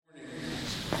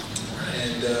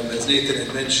as Nathan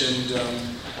had mentioned,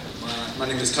 my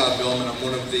name is Todd Billman. I'm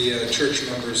one of the church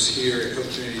members here at Hope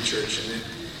Community Church, and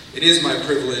it is my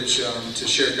privilege to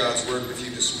share God's Word with you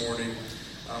this morning.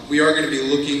 We are going to be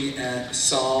looking at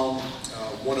Psalm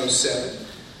 107.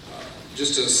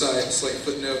 Just a slight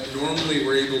footnote. Normally,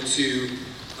 we're able to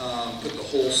put the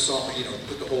whole song,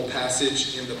 put the whole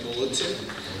passage in the bulletin.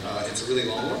 It's a really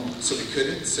long one, so we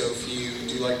couldn't. So if you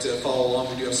do like to follow along,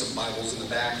 we do have some Bibles in the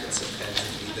back and some pens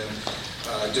if you need them.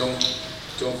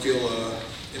 Don't feel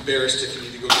embarrassed if you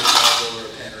need to go get a Bible or a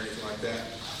pen or anything like that.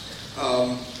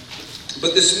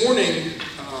 But this morning,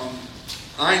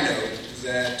 I know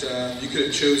that you could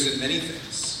have chosen many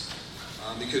things.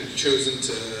 You could have chosen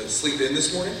to sleep in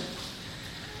this morning,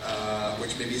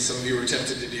 which maybe some of you were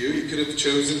tempted to do. You could have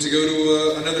chosen to go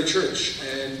to another church,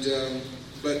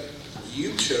 but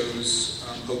you chose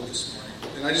Hope this morning.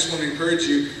 And I just want to encourage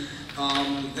you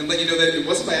and let you know that it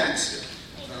wasn't by accident.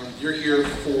 You're here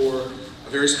for a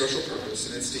very special purpose,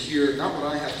 and it's to hear not what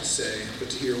I have to say, but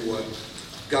to hear what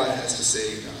God has to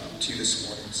say to you this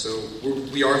morning. So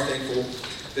we are thankful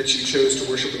that you chose to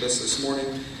worship with us this morning.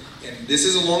 And this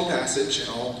is a long passage, and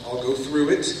I'll go through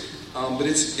it. But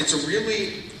it's a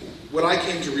really, what I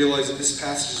came to realize that this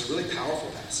passage is a really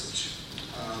powerful passage.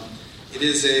 It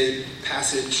is a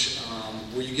passage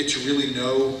where you get to really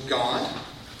know God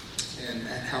and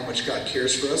how much God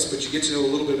cares for us, but you get to know a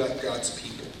little bit about God's people.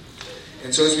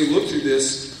 And so as we look through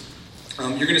this,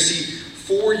 you're going to see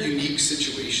 4 unique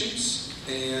situations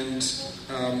and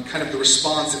kind of the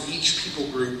response of each people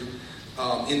group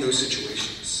in those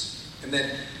situations.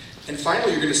 And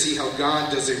finally, you're going to see how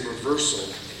God does a reversal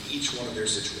in each one of their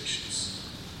situations.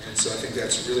 And so I think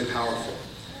that's really powerful.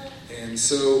 And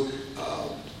so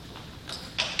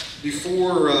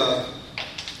before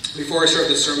I started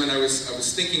the sermon, I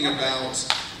was thinking about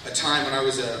a time when I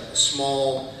was a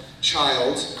small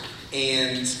child,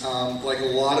 and like a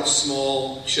lot of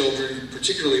small children,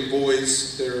 particularly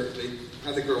boys,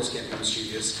 I think girls can't be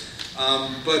mischievous,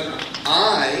 but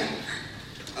I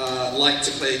like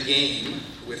to play a game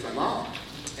with my mom.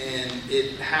 And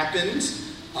it happened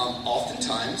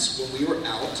oftentimes when we were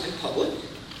out in public,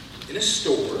 in a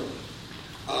store.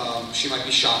 She might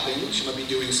be shopping, she might be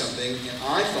doing something, and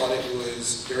I thought it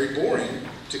was very boring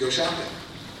to go shopping.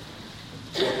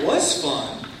 What was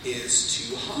fun is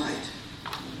to hide.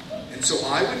 And so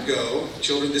I would go,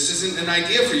 children, this isn't an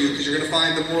idea for you because you're going to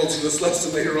find the moral to this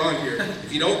lesson later on here.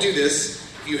 If you don't do this,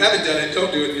 if you haven't done it,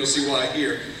 don't do it, and you'll see why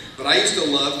here. But I used to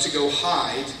love to go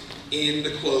hide in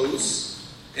the clothes,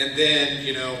 and then,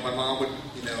 my mom would,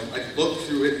 I'd look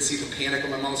through it and see the panic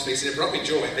on my mom's face, and it brought me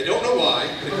joy. I don't know why,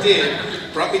 but it did.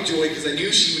 It brought me joy because I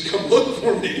knew she would come look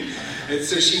for me. And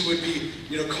so she would be,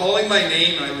 calling my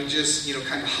name, and I would just,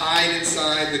 kind of hide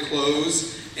inside the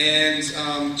clothes, and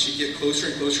she'd get closer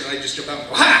and closer, and I'd just jump out and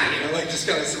go, ha! Just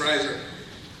kind of surprise her.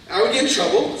 I would get in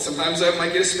trouble. Sometimes I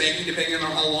might get a spanking, depending on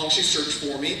how long she searched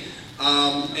for me.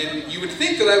 And you would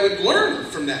think that I would learn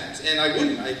from that, and I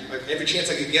wouldn't. Every chance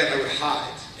I could get, I would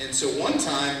hide. And so one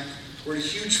time, we're in a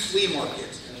huge flea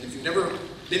market. And if you've never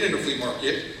been in a flea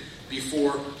market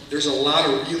before, there's a lot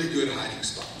of really good hiding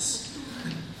spots.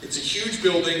 It's a huge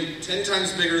building, 10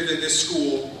 times bigger than this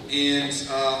school, and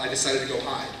I decided to go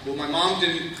hide. Well, my mom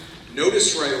didn't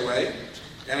notice right away,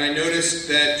 and I noticed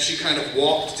that she kind of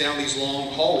walked down these long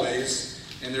hallways,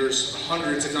 and there's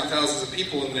hundreds, if not thousands of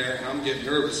people in there, and I'm getting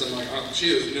nervous. I'm like,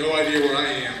 she has no idea where I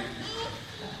am.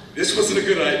 This wasn't a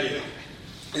good idea.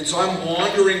 And so I'm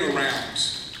wandering around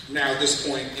now at this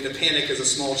point in a panic as a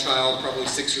small child, probably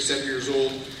 6 or 7 years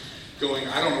old, going,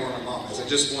 I don't know where my mom is. I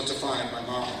just want to find my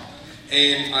mom.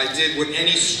 And I did what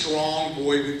any strong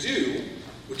boy would do,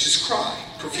 which is cry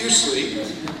profusely,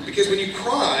 because when you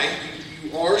cry,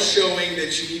 you are showing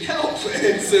that you need help.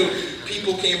 And so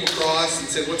people came across and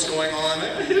said, what's going on?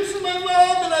 I hid for my mom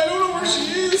and I don't know where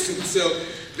she is. And so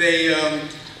they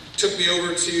took me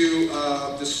over to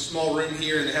this small room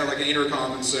here, and they had like an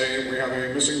intercom and saying, we have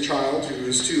a missing child who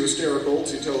is too hysterical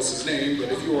to tell us his name, but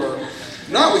if you are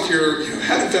not with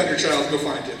haven't found your child, go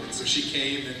find him. And so she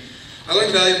came, and I learned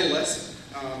a valuable lesson.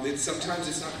 Sometimes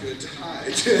it's not good to hide.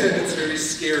 It's very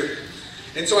scary.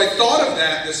 And so I thought of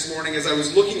that this morning as I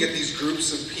was looking at these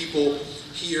groups of people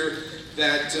here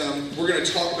that we're going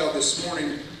to talk about this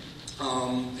morning.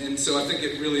 And so I think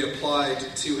it really applied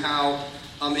to how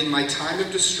in my time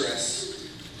of distress,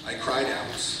 I cried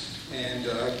out.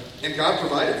 And God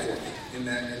provided for me in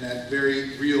that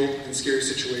very real and scary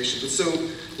situation. But so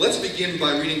let's begin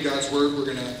by reading God's Word. We're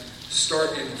going to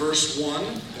start in verse 1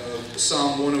 of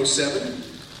Psalm 107.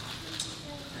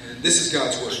 And this is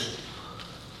God's Word.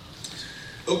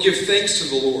 Oh, give thanks to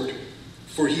the Lord,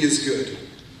 for He is good.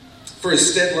 For his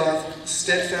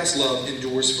steadfast love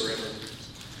endures forever.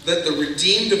 Let the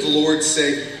redeemed of the Lord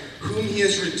say, whom he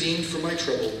has redeemed from my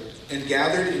trouble, and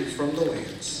gathered in from the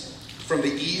lands, from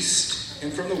the east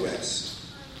and from the west,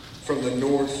 from the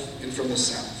north and from the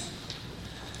south.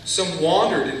 Some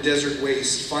wandered in desert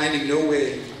wastes, finding no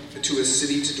way to a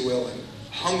city to dwell in,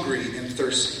 hungry and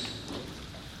thirsty.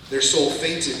 Their soul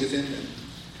fainted within them.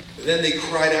 Then they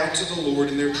cried out to the Lord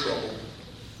in their trouble,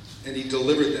 and he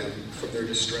delivered them from their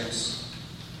distress.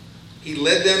 He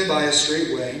led them by a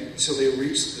straight way till they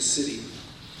reached the city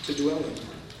to dwell in.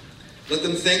 Let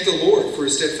them thank the Lord for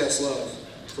his steadfast love,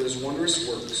 for his wondrous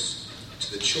works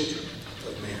to the children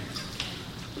of man.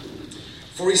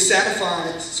 For he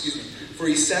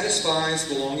satisfies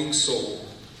the longing soul,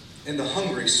 and the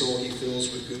hungry soul he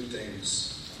fills with good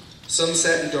things. Some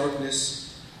sat in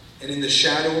darkness and in the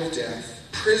shadow of death,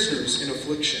 prisoners in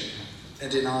affliction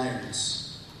and in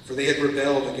irons, for they had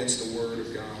rebelled against the words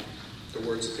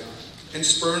of God, and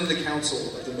spurned the counsel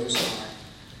of the Most High.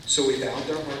 So we bowed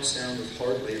their hearts down with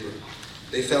hard labor.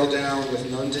 They fell down with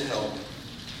none to help.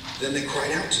 Then they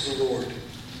cried out to the Lord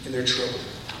in their trouble,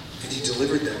 and he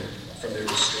delivered them from their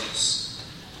distress.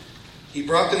 He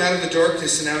brought them out of the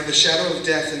darkness and out of the shadow of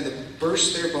death, and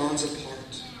burst their bonds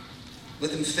apart.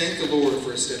 Let them thank the Lord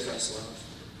for his steadfast love,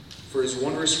 for his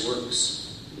wondrous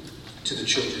works to the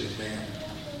children of man.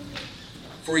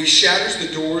 For he shatters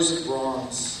the doors of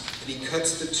bronze, and he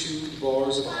cuts the two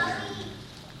bars of iron.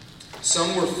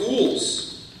 Some were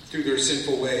fools through their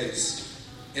sinful ways,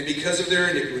 and because of their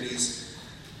iniquities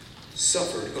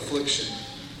suffered affliction.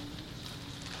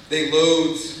 They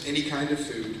loathed any kind of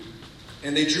food,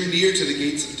 and they drew near to the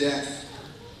gates of death.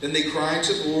 Then they cried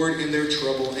to the Lord in their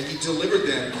trouble, and he delivered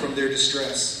them from their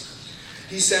distress.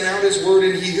 He sent out his word,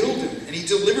 and he healed them, and he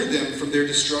delivered them from their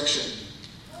destruction.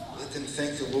 Let them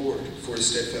thank the Lord for his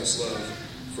steadfast love,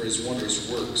 for his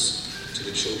wondrous works to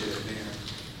the children of man.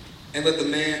 And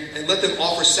let them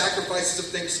offer sacrifices of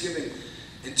thanksgiving,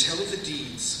 and tell of the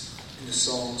deeds in the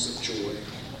songs of joy.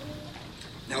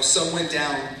 Now some went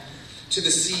down to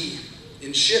the sea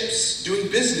in ships,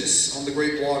 doing business on the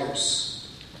great waters.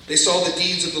 They saw the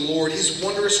deeds of the Lord, his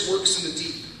wondrous works in the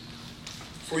deep.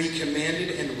 For he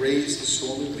commanded and raised the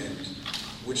stormy wind,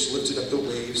 which lifted up the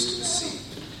waves to the sea.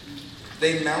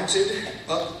 They mounted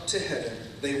up to heaven.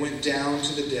 They went down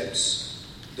to the depths.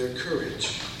 Their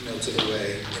courage melted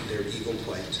away in their evil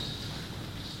plight.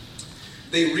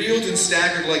 They reeled and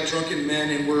staggered like drunken men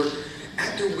and were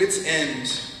at their wits'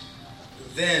 end.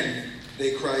 Then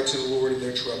they cried to the Lord in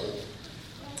their trouble,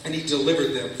 and he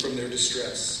delivered them from their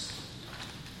distress.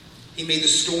 He made the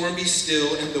storm be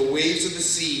still, and the waves of the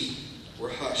sea were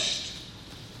hushed.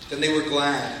 Then they were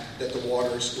glad that the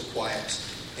waters were quiet,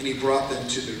 and he brought them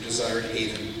to their desired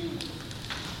haven.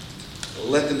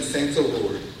 Let them thank the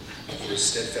Lord for his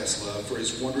steadfast love, for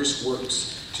his wondrous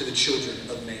works to the children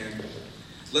of man.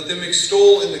 Let them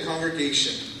extol in the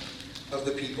congregation of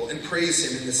the people, and praise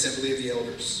him in the assembly of the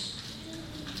elders.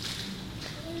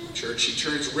 Church, he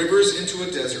turns rivers into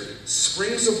a desert,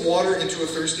 springs of water into a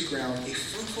thirsty ground, a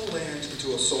fruitful land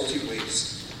into a salty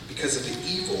waste, because of the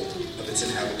evil of its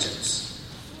inhabitants.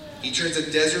 He turns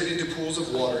a desert into pools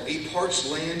of water, a parched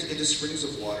land into springs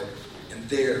of water, and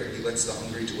there he lets the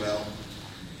hungry dwell.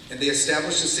 And they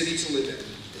establish a city to live in.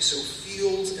 They sow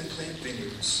fields and plant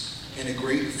vineyards, and a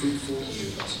great fruitful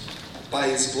yield. By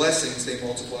his blessings they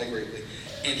multiply greatly,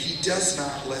 and he does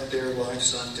not let their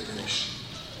livestock diminish.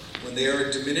 When they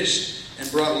are diminished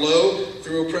and brought low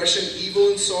through oppression, evil,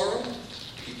 and sorrow,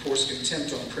 he pours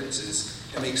contempt on princes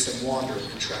and makes them wander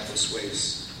in trackless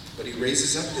ways. But he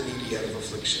raises up the needy out of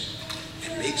affliction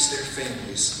and makes their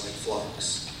families like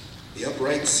flocks. The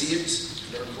upright see it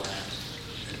and are glad,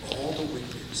 and all the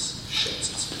wicked shuts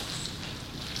its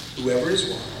mouth. Whoever is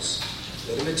wise,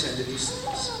 let him attend to these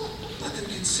things. Let them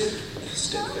consider his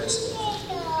steadfast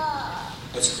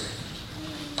love. Let's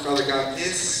pray. Father God,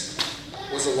 this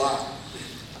was a lot.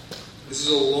 This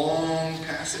is a long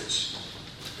passage.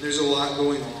 There's a lot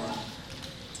going on.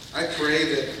 I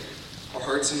pray that our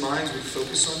hearts and minds would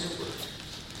focus on your word,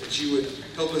 that you would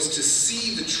help us to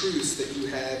see the truths that you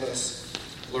have us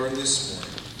learn this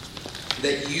morning,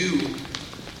 that you,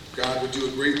 God, would do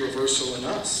a great reversal in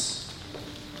us,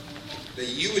 that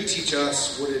you would teach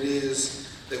us what it is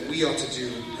that we ought to do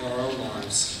in our own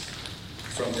lives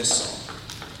from this psalm.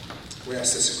 We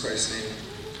ask this in Christ's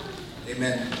name.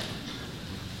 Amen.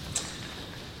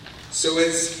 So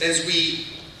as we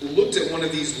looked at one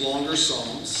of these longer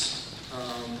psalms,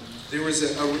 there was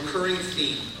a recurring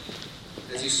theme.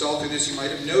 As you saw through this, you might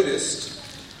have noticed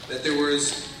that there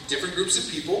was different groups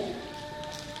of people.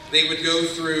 They would go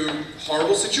through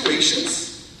horrible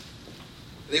situations.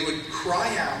 They would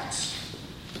cry out,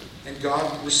 and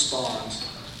God would respond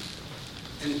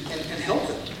and help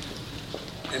them.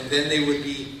 And then they would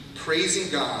be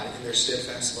praising God in their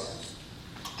steadfast love.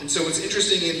 And so what's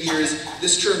interesting in here is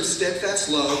this term steadfast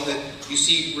love that you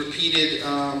see repeated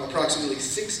approximately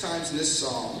 6 times in this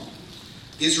psalm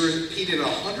is repeated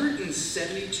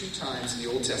 172 times in the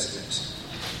Old Testament,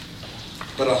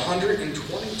 but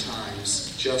 120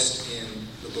 times just in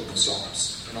the book of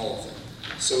Psalms, in all of them.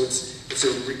 So it's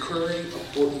a recurring,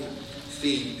 important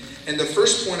theme. And the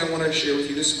first point I want to share with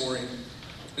you this morning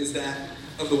is that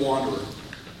of the wanderer.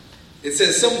 It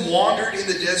says, some wandered in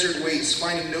the desert waste,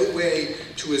 finding no way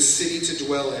to a city to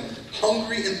dwell in.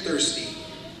 Hungry and thirsty,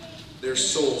 their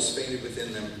souls fainted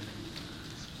within them.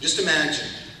 Just imagine.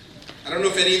 I don't know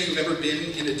if any of you have ever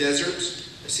been in a desert.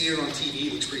 I've seen it on TV.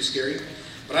 It looks pretty scary.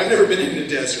 But I've never been in a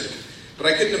desert. But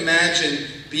I couldn't imagine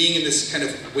being in this kind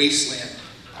of wasteland.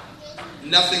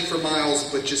 Nothing for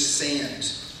miles but just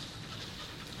sand.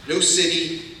 No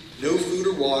city, no food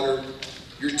or water.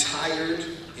 You're tired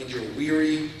and you're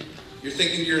weary. You're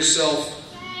thinking to yourself,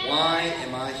 why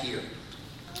am I here?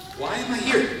 Why am I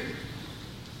here?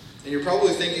 And you're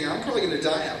probably thinking, I'm probably going to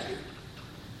die out here.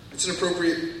 It's an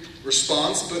appropriate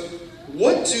response, but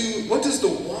what does the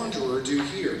wanderer do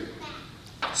here?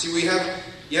 See, you have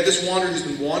this wanderer who's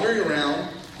been wandering around.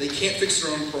 They can't fix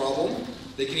their own problem.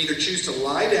 They can either choose to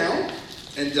lie down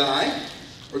and die,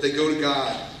 or they go to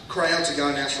God, cry out to God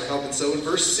and ask for help. And so in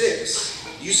verse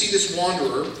 6, you see this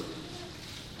wanderer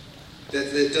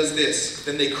that does this.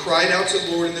 Then they cried out to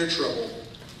the Lord in their trouble,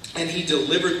 and he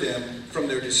delivered them from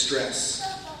their distress.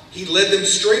 He led them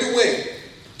straight away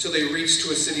till they reached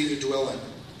to a city to dwell in.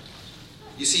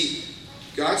 You see,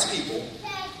 God's people,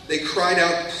 they cried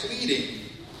out pleading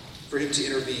for him to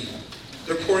intervene.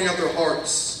 They're pouring out their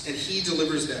hearts, and he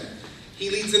delivers them. He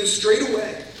leads them straight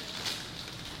away.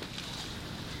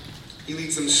 He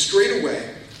leads them straight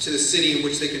away to the city in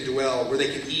which they can dwell, where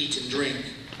they can eat and drink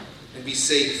and be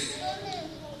safe.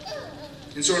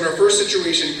 And so in our first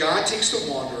situation, God takes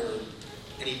the wanderer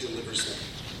and he delivers them.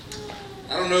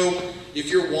 I don't know if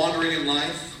you're wandering in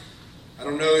life. I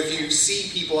don't know if you see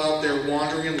people out there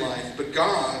wandering in life, but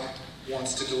God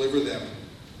wants to deliver them.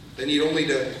 They need only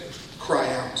to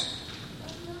cry out.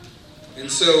 And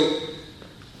so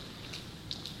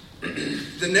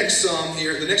the next psalm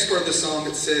here, the next part of the psalm,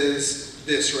 it says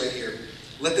this right here.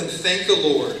 Let them thank the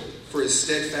Lord for his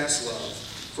steadfast love,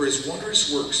 for his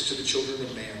wondrous works to the children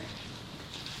of man.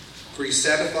 For he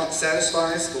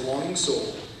satisfies the longing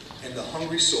soul, and the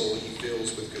hungry soul he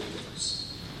fills with good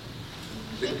things.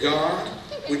 The God,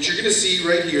 which you're going to see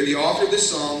right here, the author of this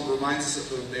psalm reminds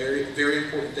us of a very, very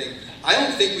important thing. I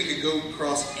don't think we could go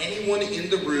across anyone in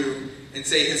the room and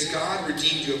say, has God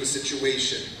redeemed you of a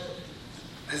situation?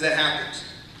 Has that happened?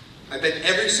 I bet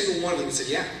every single one of them said,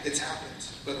 yeah, it's happened.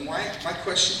 But my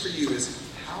question for you is,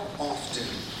 how often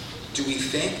do we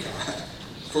thank God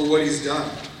for what he's done?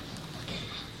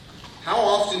 How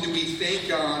often do we thank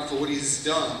God for what he's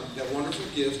done, that wonderful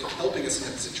gift of helping us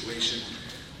in that situation,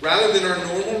 rather than our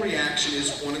normal reaction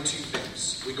is one of two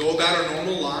things. We go about our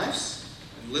normal lives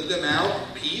and live them out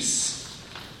in peace,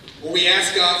 or we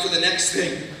ask God for the next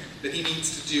thing that he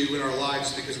needs to do in our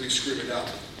lives because we've screwed it up.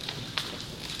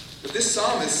 But this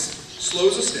psalmist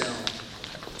slows us down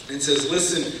and says,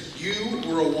 listen, you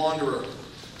were a wanderer.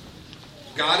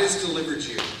 God has delivered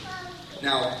you.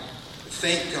 Now,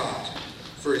 thank God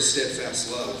for his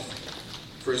steadfast love,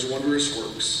 for his wondrous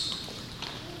works.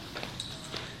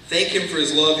 Thank him for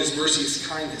his love, his mercy, his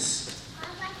kindness.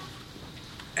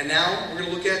 And now we're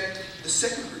going to look at the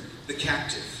second group, the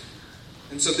captive.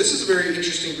 And so this is a very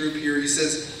interesting group here. He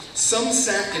says, some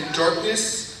sat in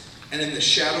darkness and in the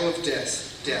shadow of death.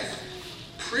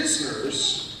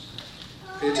 Prisoners,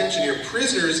 pay attention here,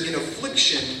 prisoners in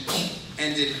affliction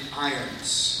and in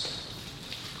irons.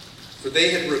 For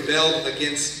they had rebelled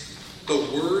against the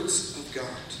words of God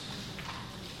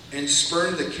and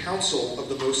spurned the counsel of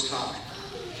the Most High.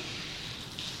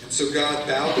 And so God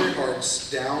bowed their hearts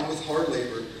down with hard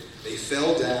labor. They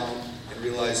fell down and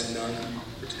realized none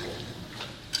would help them.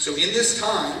 So in this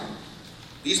time,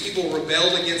 these people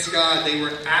rebelled against God. They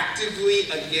were actively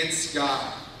against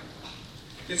God.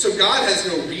 And so God has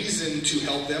no reason to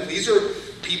help them. These are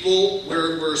people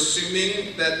we're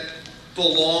assuming that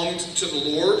belonged to the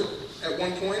Lord at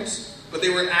one point, but they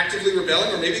were actively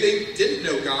rebelling, or maybe they didn't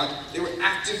know God. They were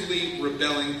actively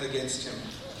rebelling against him.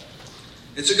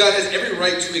 And so God has every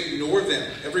right to ignore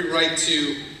them, every right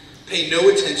to pay no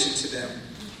attention to them,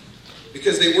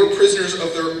 because they were prisoners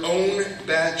of their own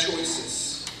bad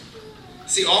choices.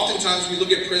 See, oftentimes we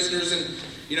look at prisoners and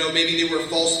Maybe they were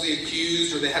falsely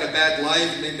accused or they had a bad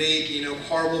life and they made,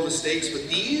 horrible mistakes. But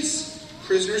these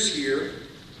prisoners here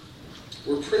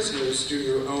were prisoners due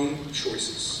to their own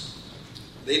choices.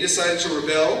 They decided to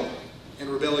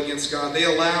rebel against God.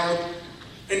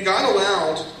 And God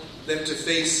allowed them to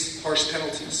face harsh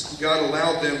penalties. God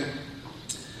allowed them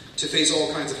to face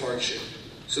all kinds of hardship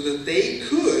so that they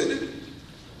could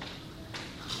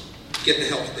get the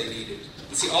help they needed.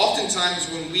 You see, oftentimes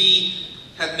when we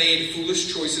have made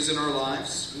foolish choices in our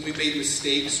lives, when we've made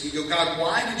mistakes, we go, God,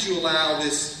 why did you allow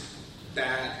this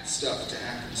bad stuff to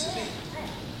happen to me?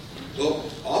 Well,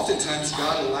 oftentimes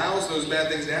God allows those bad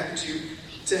things to happen to you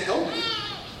to help you.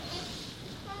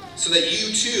 So that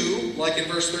you too, like in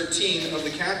verse 13 of the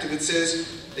captive, it says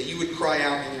that you would cry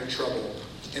out in your trouble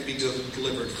and be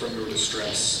delivered from your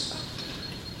distress.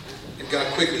 And God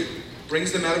quickly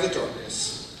brings them out of the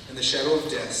darkness and the shadow of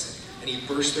death, and he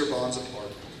bursts their bonds apart.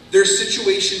 Their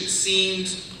situation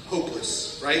seemed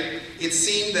hopeless, right? It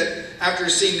seemed that after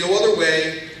seeing no other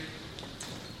way,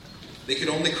 they could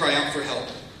only cry out for help.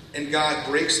 And God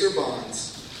breaks their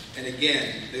bonds, and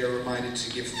again, they are reminded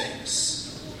to give thanks.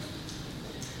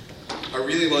 I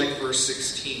really like verse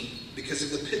 16 because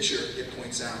of the picture it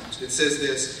points out. It says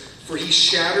this, for he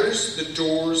shatters the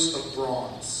doors of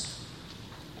bronze.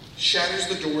 Shatters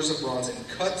the doors of bronze and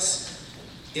cuts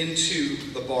into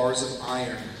the bars of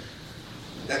iron.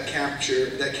 That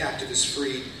captive is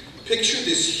freed. Picture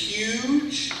this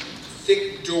huge,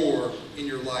 thick door in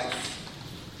your life.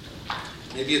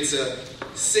 Maybe it's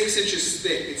 6 inches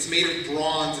thick. It's made of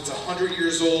bronze. It's 100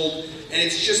 years old. And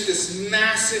it's just this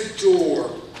massive door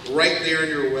right there in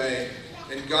your way.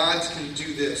 And God can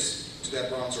do this to that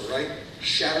bronze door, right?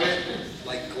 Shatter it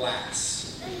like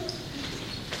glass.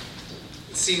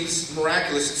 It seems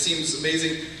miraculous. It seems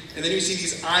amazing. And then you see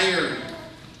these iron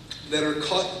that are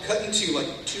cut into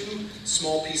like 2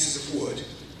 small pieces of wood.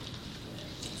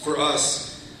 For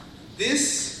us,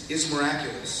 this is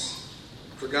miraculous.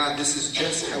 For God, this is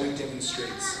just how he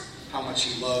demonstrates how much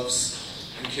he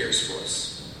loves and cares for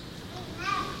us.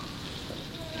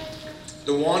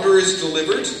 The wanderer is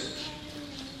delivered.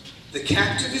 The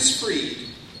captive is freed.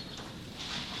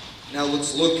 Now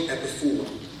let's look at the fool.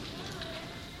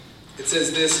 It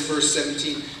says this in verse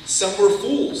 17. Some were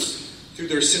fools through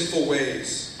their sinful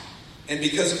ways, and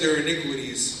because of their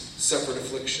iniquities suffered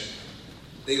affliction.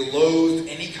 They loathed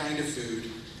any kind of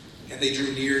food, and they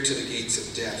drew near to the gates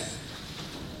of death.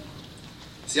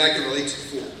 See, I can relate to the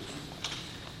fool.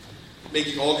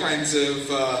 Making all kinds of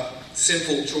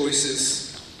sinful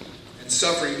choices and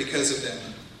suffering because of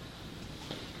them.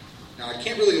 Now, I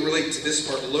can't really relate to this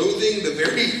part. Loathing the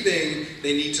very thing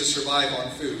they need to survive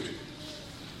on food.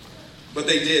 But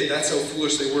they did. That's how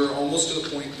foolish they were, almost to the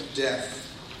point of death.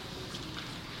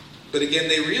 But again,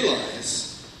 they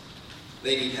realize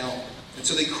they need help. And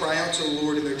so they cry out to the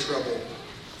Lord in their trouble.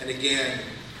 And again,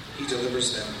 he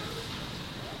delivers them.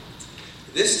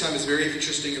 This time is very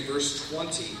interesting in verse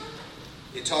 20.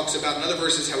 It talks about, in other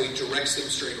verses, how he directs them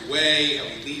straight away, how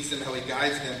he leads them, how he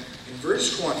guides them. In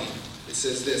verse 20, it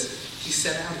says this, he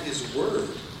sent out his word.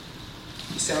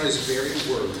 He sent out his very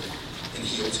word and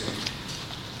healed him.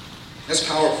 That's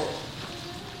powerful.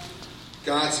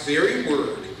 God's very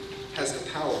word has the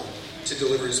power to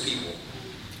deliver his people.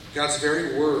 God's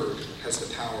very word has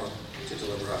the power to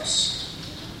deliver us.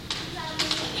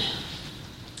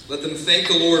 Let them thank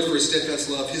the Lord for his steadfast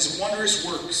love, his wondrous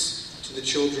works to the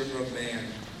children of man.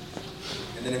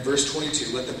 And then in verse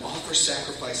 22, let them offer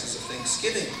sacrifices of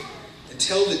thanksgiving and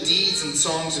tell the deeds and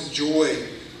songs of joy.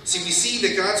 See, we see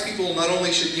that God's people not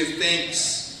only should give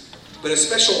thanks, but a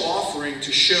special offering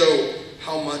to show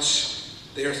how much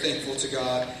they are thankful to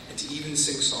God and to even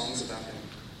sing songs about him.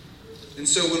 And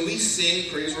so when we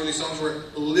sing praiseworthy songs, we're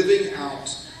living out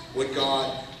what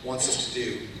God wants us to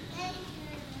do.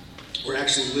 We're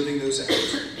actually living those out.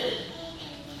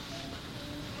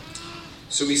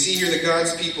 So we see here that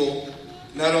God's people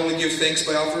not only give thanks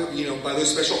by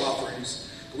those special offerings,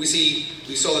 but we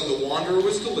saw that the wanderer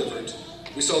was delivered.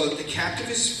 We saw that the captive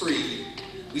is freed.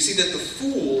 We see that the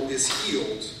fool is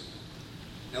healed.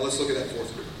 Now let's look at that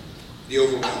fourth group, the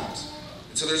overwhelmed.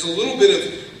 And so there's a little bit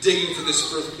of digging for this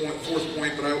fourth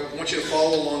point, but I want you to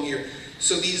follow along here.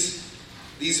 So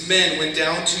these men went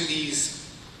down to the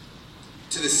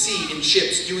sea in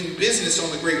ships, doing business on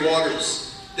the great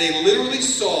waters. They literally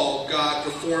saw God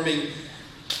performing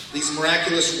these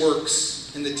miraculous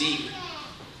works in the deep.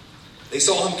 They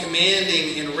saw him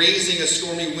commanding and raising a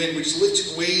stormy wind which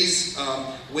lifted waves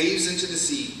into the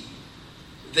sea.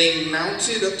 They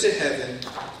mounted up to heaven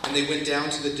and they went down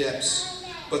to the depths,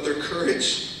 but their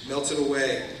courage melted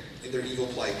away in their evil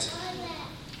plight.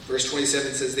 Verse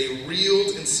 27 says, they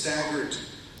reeled and staggered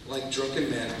like drunken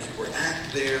men, and were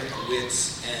at their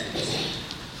wits' end.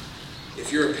 If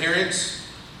you're a parent,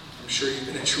 I'm sure you've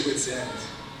been at your wits' end.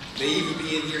 May even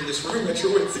be in here in this room at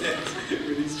your wits' end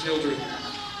with these children.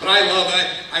 But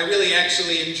I really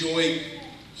actually enjoy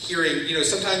hearing,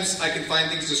 sometimes I can find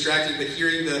things distracting, but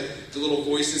hearing the little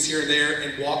voices here and there,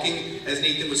 and walking, as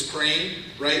Nathan was praying,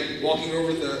 right? Walking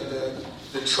over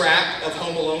the trap of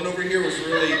Home Alone over here was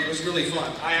really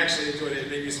fun. I actually enjoyed it. It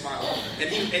made me smile. And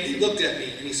he looked at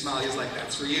me and he smiled. He was like,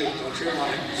 "That's for you. Don't trip on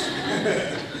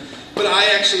it." But I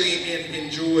actually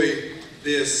enjoy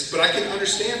this. But I can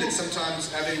understand that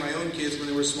sometimes having my own kids when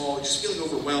they were small, just feeling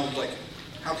overwhelmed, like,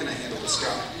 how can I handle this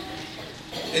guy?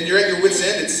 And you're at your wit's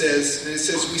end, it says,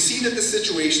 we see that the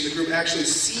situation, the group actually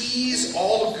sees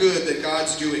all the good that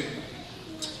God's doing,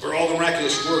 or all the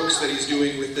miraculous works that he's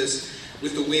doing with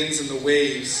the winds and the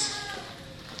waves.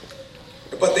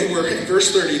 But they were, in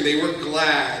verse 30, they were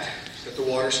glad that the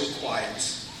waters were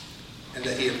quiet and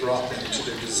that he had brought them to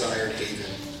their desired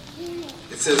haven.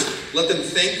 It says, let them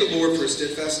thank the Lord for his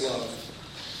steadfast love,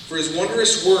 for his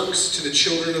wondrous works to the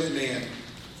children of man.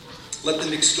 Let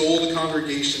them extol the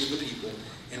congregation of the people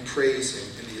and praise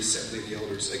him in the assembly of the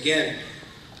elders. Again,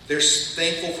 they're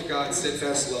thankful for God's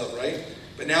steadfast love, right?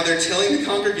 But now they're telling the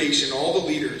congregation, all the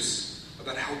leaders,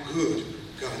 about how good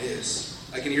God is.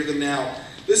 I can hear them now.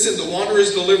 Listen, the wanderer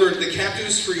is delivered, the captive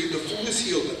is freed, the fool is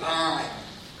healed, but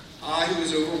I who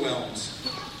was overwhelmed,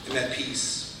 am at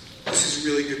peace. This is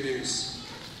really good news.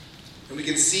 And we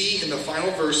can see in the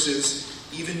final verses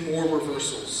even more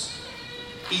reversals.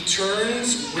 He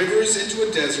turns rivers into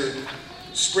a desert,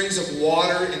 springs of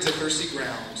water into thirsty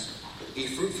ground, a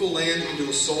fruitful land into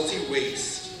a salty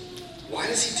waste. Why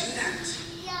does he do that?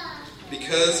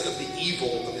 Because of the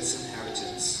evil of his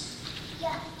inhabitants.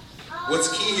 What's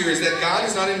key here is that God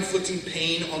is not inflicting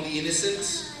pain on the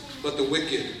innocent, but the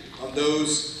wicked, on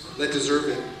those that deserve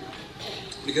it.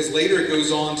 Because later it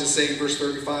goes on to say in verse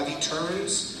 35, he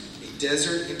turns a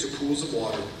desert into pools of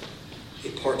water, a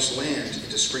parched land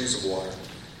into springs of water.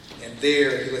 And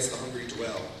there he lets the hungry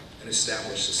dwell and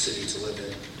establish a city to live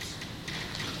in.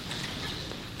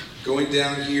 Going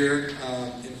down here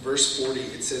in verse 40,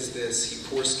 it says this, he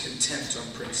pours contempt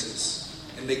on princes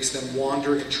and makes them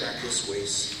wander in trackless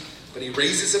wastes. But he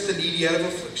raises up the needy out of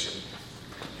affliction,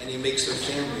 and he makes their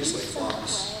families like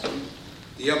flocks.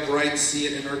 The upright see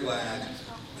it and are glad,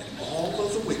 and all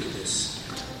of the wickedness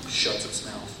shuts its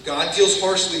mouth. God deals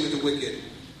harshly with the wicked,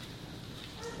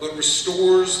 but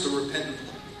restores the repentant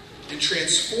and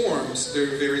transforms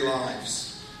their very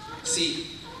lives. See,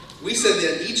 we said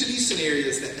that in each of these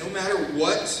scenarios, that no matter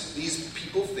what these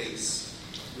people face,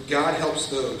 God helps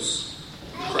those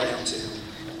who cry out to him.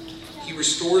 He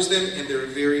restores them in their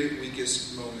very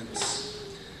weakest moments.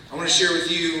 I want to share with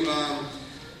you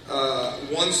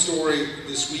one story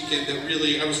this weekend that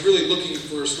I was really looking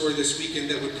for a story this weekend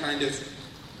that would kind of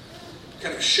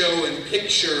show and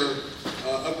picture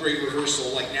a great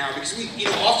reversal like now. Because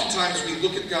oftentimes we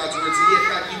look at God's word and say, yeah,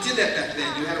 God, you did that back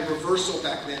then. You had a reversal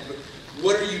back then, but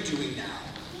what are you doing now?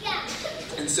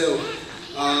 And so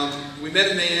we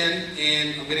met a man,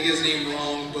 and I'm going to get his name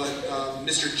wrong, but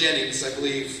Mr. Jennings, I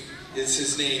believe, is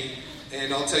his name.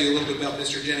 And I'll tell you a little bit about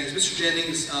Mr. Jennings. Mr.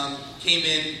 Jennings came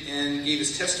in and gave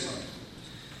his testimony.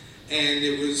 And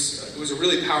it was a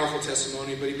really powerful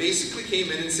testimony, but he basically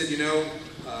came in and said,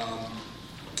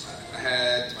 I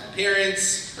had my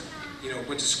parents,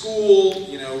 went to school,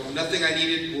 nothing I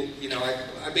needed,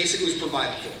 I basically was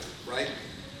provided for, right?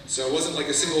 So it wasn't like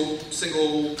a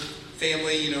single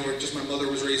family, or just my mother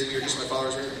was raising me, or just my father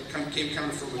was raising me. Came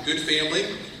kind of from a good family,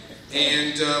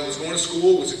 and was going to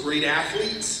school, was a great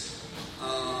athlete,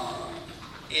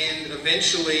 and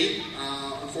eventually,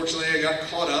 unfortunately, I got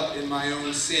caught up in my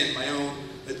own sin, my own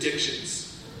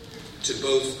addictions to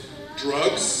both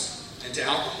drugs and to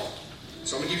alcohol.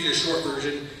 So I'm going to give you a short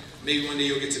version. Maybe one day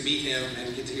you'll get to meet him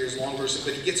and get to hear his long version.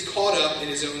 But he gets caught up in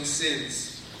his own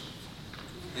sins.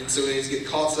 And so he gets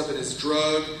caught up in his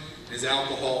drug, his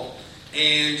alcohol.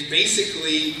 And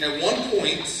basically, at one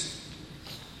point,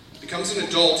 becomes an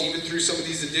adult, even through some of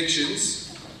these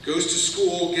addictions, goes to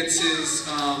school, gets his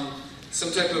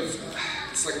some type of,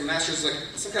 it's like a master's, like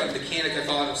some kind of mechanic, I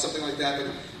thought, or something like that. But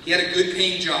he had a good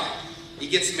paying job. He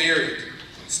gets married.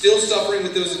 Still suffering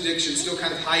with those addictions, still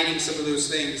kind of hiding some of those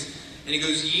things. And he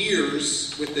goes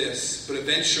years with this, but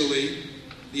eventually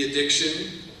the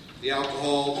addiction, the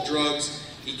alcohol, the drugs,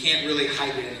 he can't really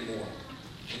hide it anymore.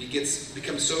 And he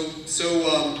becomes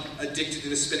so addicted to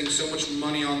this, spending so much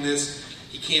money on this,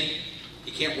 he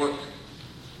can't work.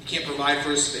 He can't provide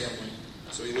for his family.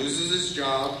 So he loses his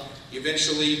job. He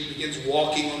eventually begins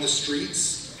walking on the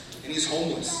streets, and he's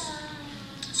homeless.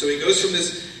 So he goes from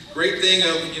this Great thing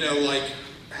of, like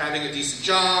having a decent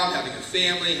job, having a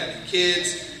family, having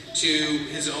kids, to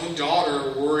his own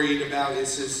daughter worried about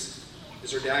is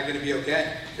her dad going to be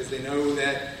okay? Because they know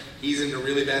that he's in a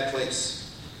really bad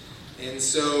place. And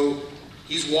so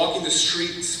he's walking the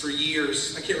streets for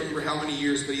years. I can't remember how many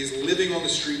years, but he's living on the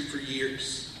street for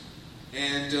years.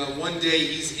 And one day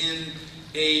he's in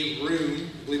a room,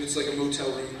 I believe it's like a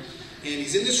motel room, and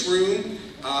he's in this room,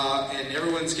 and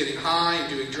everyone's getting high and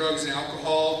doing drugs and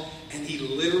alcohol, and he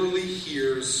literally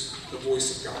hears the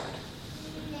voice of God.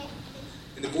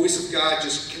 And the voice of God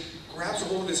just grabs a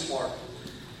hold of his heart.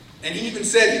 And he even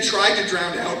said he tried to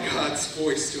drown out God's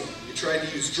voice to him. He tried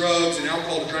to use drugs and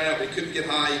alcohol to drown it out, but he couldn't get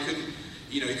high.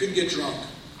 He couldn't get drunk.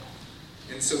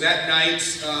 And so that night,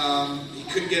 he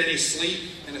couldn't get any sleep.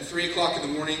 And at 3 o'clock in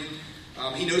the morning,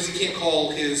 he knows he can't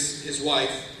call his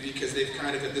wife because they've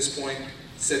kind of at this point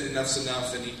said enough's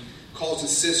enough. And he calls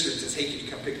his sister and says, "Hey, can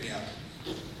you come pick me up?"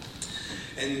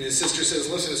 And his sister says,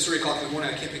 "Listen, it's 3 o'clock in the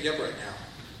morning. I can't pick you up right now.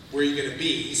 Where are you going to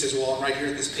be?" He says, "Well, I'm right here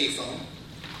at this payphone.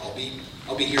 I'll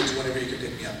be here to whenever you can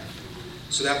pick me up."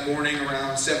 So that morning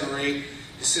around 7 or 8,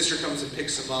 his sister comes and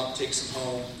picks him up, takes him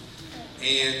home.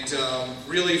 And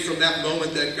really from that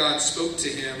moment that God spoke to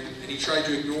him and he tried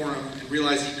to ignore him and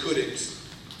realized he couldn't,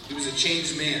 he was a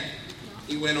changed man.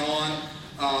 He went on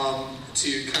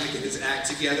to kind of get his act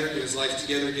together, get his life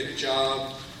together, get a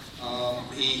job.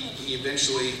 He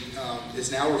eventually is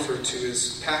now referred to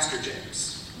as Pastor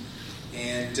James.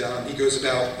 And he goes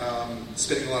about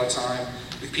spending a lot of time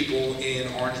with people in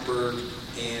Orangeburg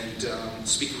and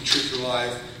speaking truth to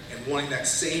life and wanting that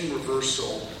same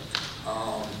reversal,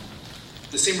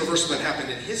 the same reversal that happened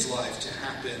in his life to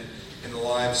happen in the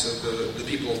lives of the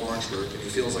people of Orangeburg. And he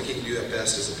feels like he can do that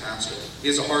best as a pastor. He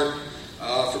has a heart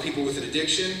for people with an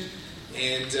addiction.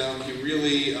 And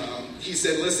he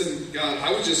said, "Listen, God,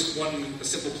 I was just wanting a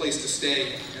simple place to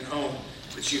stay and home,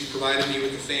 but you've provided me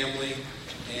with a family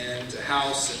and a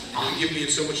house, and you give me in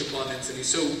so much abundance." And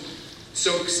he's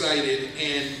so excited.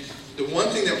 And the one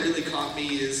thing that really caught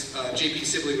me is J.P.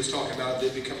 Sibley was talking about,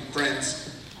 they've become friends.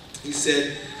 He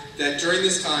said that during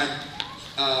this time,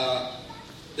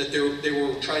 that they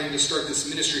were trying to start this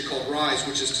ministry called Rise,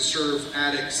 which is to serve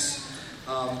addicts,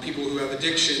 people who have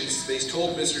addictions. They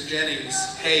told Mr. Jennings,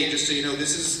 "Hey, just so you know,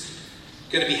 this is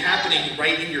going to be happening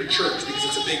right in your church because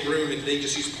it's a big room and they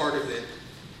just use part of it."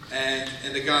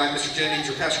 And the guy, Mr. Jennings,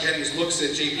 or Pastor Jennings, looks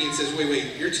at JP and says,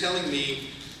 wait, you're telling me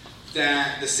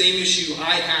that the same issue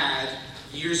I had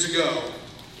years ago,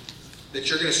 that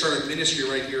you're going to start a ministry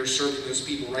right here serving those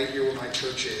people right here where my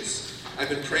church is. I've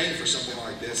been praying for something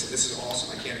like this, and this is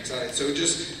awesome. I can't excite it. So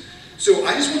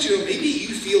I just want you to know, maybe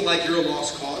you feel like you're a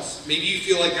lost cause. Maybe you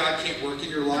feel like God can't work in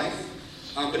your life,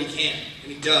 but He can,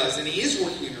 and He does, and He is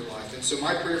working in your life. And so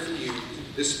my prayer for you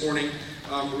this morning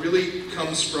really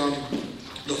comes from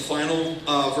the final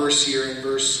verse here in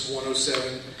verse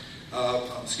 107,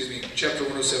 chapter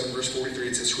 107, verse 43.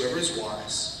 It says, "Whoever is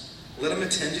wise, let him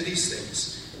attend to these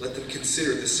things. Let them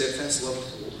consider the steadfast love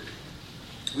of the Lord."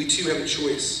 We too have a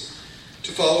choice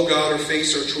to follow God or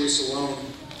face our choice alone.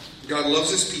 God loves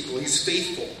His people. He's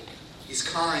faithful. He's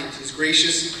kind. He's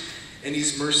gracious. And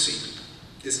His mercy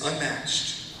is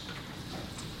unmatched.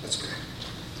 Let's pray.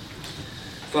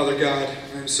 Father God,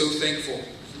 I'm so thankful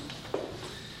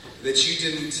that You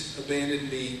didn't abandon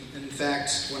me. In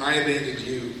fact, when I abandoned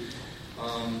You,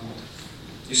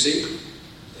 You saved me.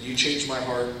 And You changed my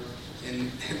heart.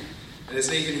 And as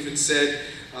Nathan even said,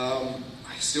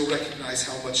 I still recognize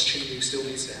how much changing still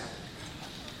needs to happen.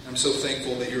 I'm so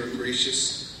thankful that You're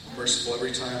gracious, merciful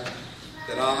every time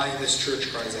that this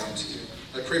church, cries out to You.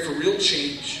 I pray for real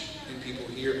change in people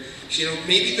here.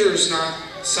 Maybe there's not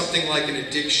something like an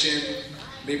addiction.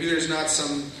 Maybe there's not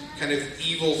some kind of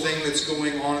evil thing that's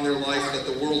going on in their life that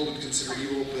the world would consider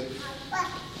evil, but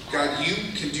God, You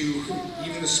can do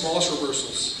even the smallest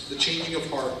reversals, the changing of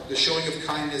heart, the showing of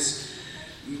kindness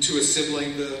to a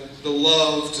sibling, the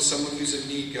love to someone who's in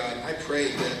need, God. I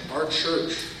pray that our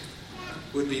church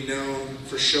would be known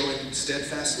for showing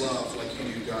steadfast love like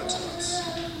You do, God, to us.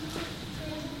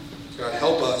 God,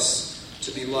 help us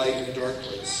to be light in a dark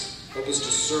place. Help us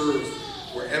to serve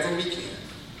wherever we can.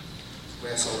 We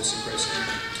ask all this in Christ's name.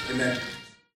 Amen.